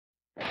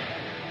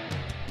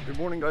Good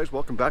morning, guys.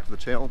 Welcome back to the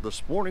channel.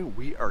 This morning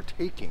we are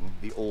taking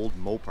the old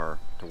Mopar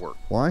to work.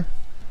 Why?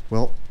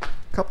 Well, a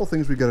couple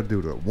things we got to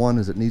do to it. One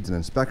is it needs an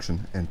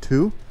inspection, and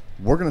two,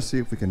 we're going to see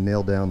if we can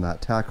nail down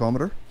that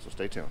tachometer. So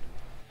stay tuned.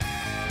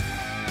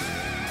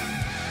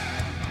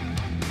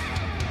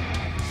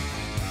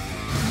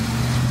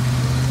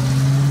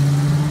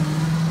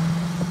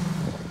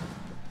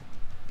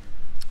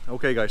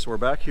 Okay guys, so we're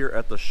back here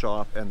at the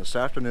shop, and this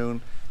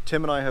afternoon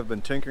Tim and I have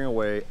been tinkering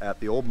away at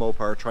the old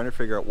Mopar trying to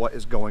figure out what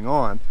is going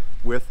on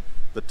with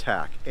the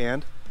tach,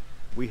 and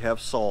we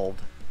have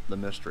solved the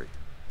mystery.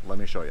 Let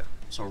me show you.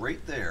 So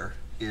right there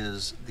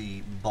is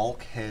the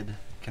bulkhead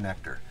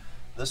connector.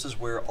 This is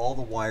where all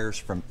the wires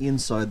from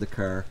inside the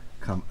car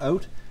come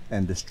out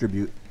and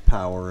distribute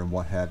power and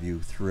what have you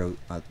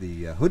throughout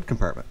the hood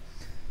compartment.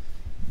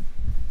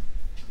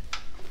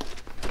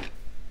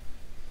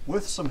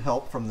 With some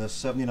help from this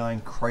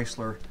 79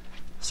 Chrysler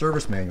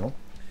service manual,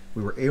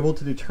 we were able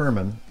to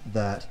determine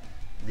that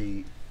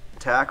the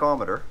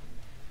tachometer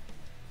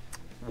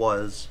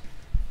was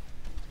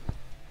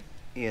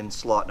in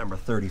slot number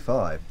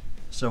 35.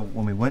 So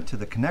when we went to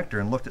the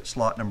connector and looked at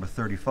slot number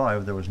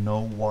 35, there was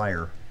no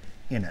wire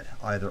in it,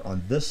 either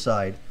on this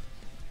side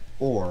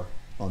or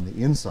on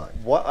the inside.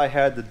 What I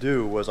had to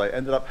do was I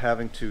ended up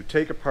having to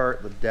take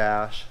apart the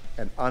dash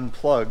and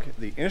unplug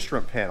the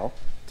instrument panel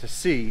to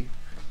see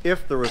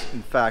if there was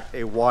in fact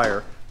a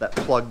wire that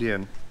plugged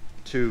in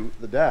to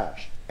the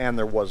dash, and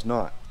there was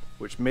not,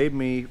 which made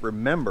me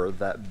remember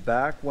that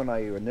back when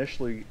I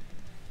initially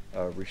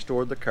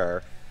restored the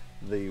car,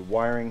 the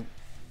wiring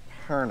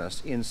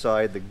harness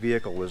inside the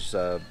vehicle was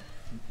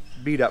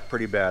beat up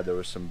pretty bad. There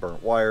was some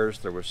burnt wires,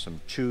 there was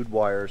some chewed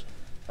wires,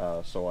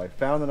 so I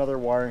found another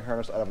wiring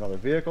harness out of another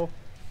vehicle,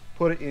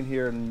 put it in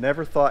here,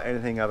 never thought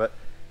anything of it,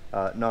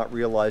 not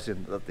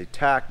realizing that the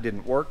tach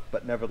didn't work,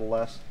 but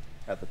nevertheless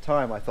at the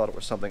time I thought it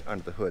was something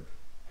under the hood.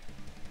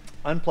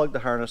 Unplugged the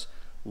harness,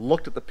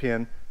 looked at the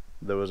pin,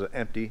 there was an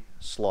empty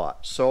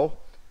slot. So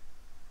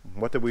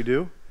what did we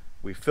do?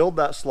 We filled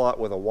that slot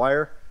with a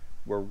wire.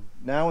 We're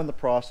now in the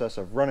process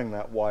of running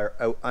that wire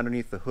out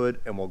underneath the hood,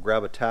 and we'll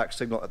grab a tach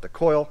signal at the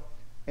coil,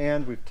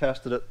 and we've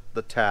tested it.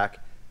 The tach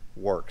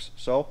works.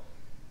 So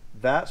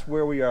that's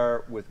where we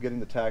are with getting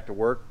the tach to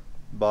work.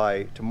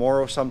 By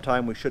tomorrow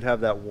sometime we should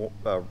have that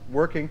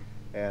working,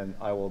 and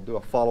I will do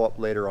a follow-up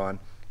later on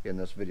in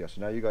this video.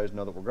 So now you guys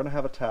know that we're going to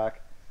have a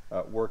tach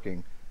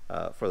working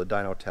for the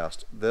dyno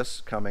test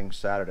this coming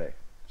Saturday.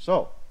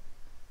 So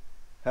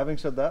having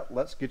said that,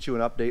 let's get you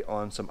an update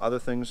on some other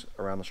things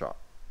around the shop.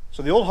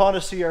 So the old Honda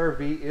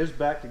CR-V is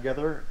back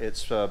together.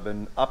 It's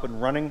been up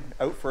and running,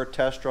 out for a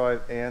test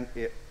drive, and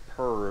it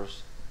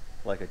purrs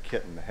like a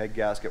kitten. The head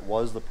gasket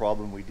was the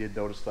problem. We did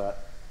notice that.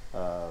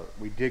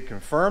 We did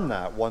confirm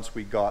that once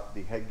we got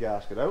the head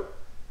gasket out.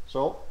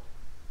 So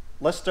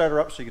let's start her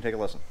up so you can take a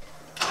listen.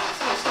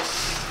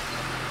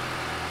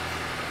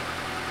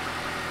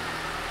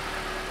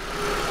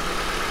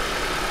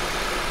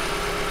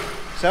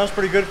 Sounds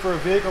pretty good for a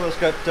vehicle that's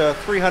got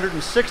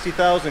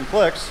 360,000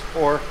 clicks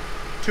or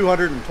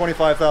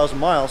 225,000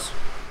 miles.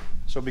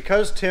 So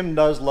because Tim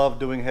does love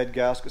doing head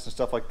gaskets and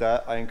stuff like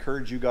that, I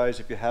encourage you guys,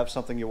 if you have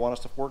something you want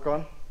us to work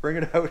on, bring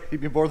it out. He'd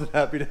be more than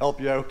happy to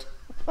help you out.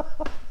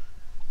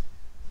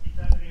 Keep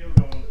that video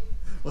going.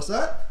 What's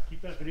that?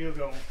 Keep that video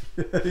going.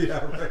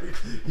 Yeah, right.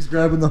 He's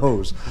grabbing the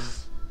hose.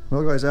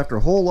 Well guys, after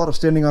a whole lot of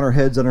standing on our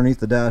heads underneath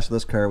the dash of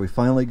this car, we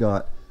finally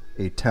got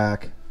a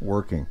tach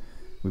working.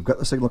 We've got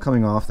the signal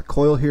coming off the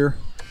coil here.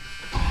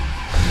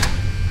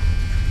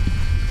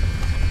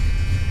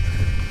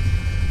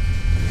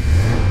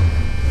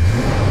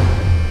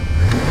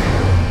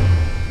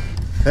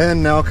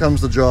 And now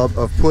comes the job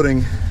of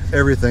putting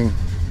everything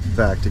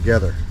back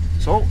together.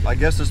 So I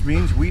guess this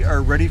means we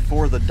are ready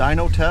for the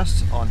dyno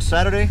test on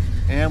Saturday,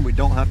 and we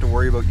don't have to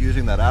worry about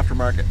using that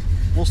aftermarket.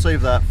 We'll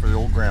save that for the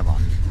old grandma.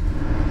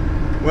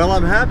 Well,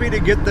 I'm happy to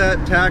get that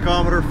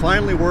tachometer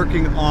finally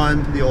working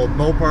on the old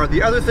Mopar.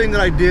 The other thing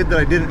that I did that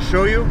I didn't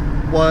show you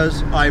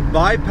was I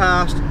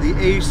bypassed the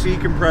AC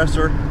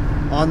compressor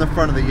on the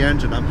front of the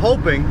engine. I'm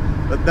hoping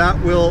that that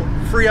will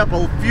free up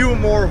a few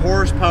more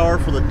horsepower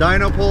for the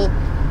dyno pull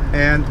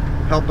and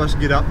help us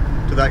get up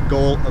to that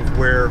goal of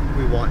where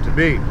we want to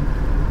be.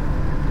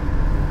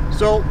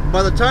 So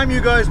by the time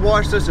you guys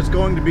watch this, it's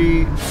going to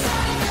be...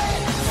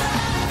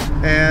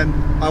 And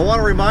I want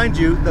to remind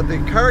you that the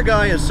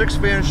CARRGUY and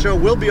SIXFAN show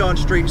will be on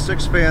Straight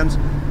SIXFAN's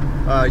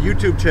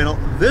YouTube channel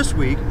this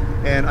week,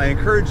 and I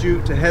encourage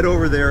you to head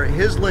over there.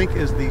 His link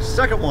is the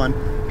second one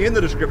in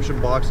the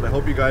description box, and I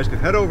hope you guys can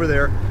head over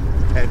there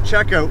and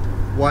check out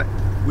what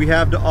we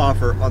have to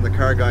offer on the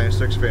CARRGUY and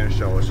SIXFAN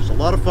show. It's just a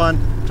lot of fun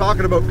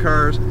talking about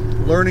cars,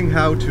 learning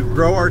how to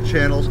grow our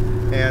channels,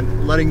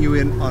 and letting you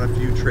in on a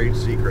few trade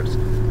secrets.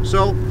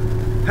 So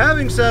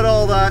having said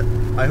all that,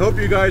 I hope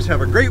you guys have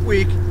a great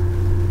week.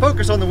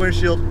 Focus on the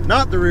windshield,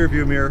 not the rear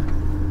view mirror.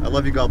 I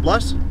love you, God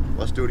bless.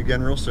 Let's do it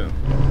again real soon.